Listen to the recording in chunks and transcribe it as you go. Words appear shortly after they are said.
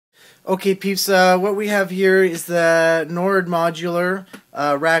Okay, peeps, what we have here is the Nord Modular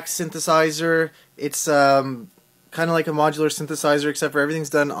rack synthesizer. It's kind of like a modular synthesizer, except for everything's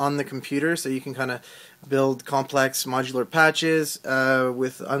done on the computer, so you can kind of build complex modular patches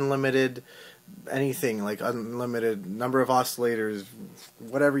with unlimited anything, like unlimited number of oscillators,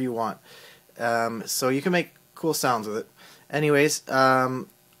 whatever you want. So you can make cool sounds with it. Anyways,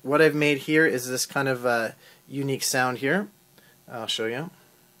 what I've made here is this kind of unique sound here. I'll show you.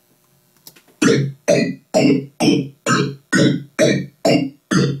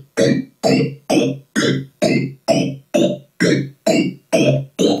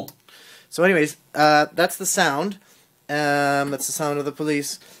 So anyways, that's the sound. That's the sound of the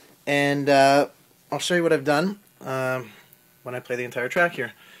police. And I'll show you what I've done when I play the entire track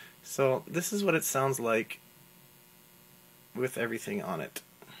here. So this is what it sounds like with everything on it.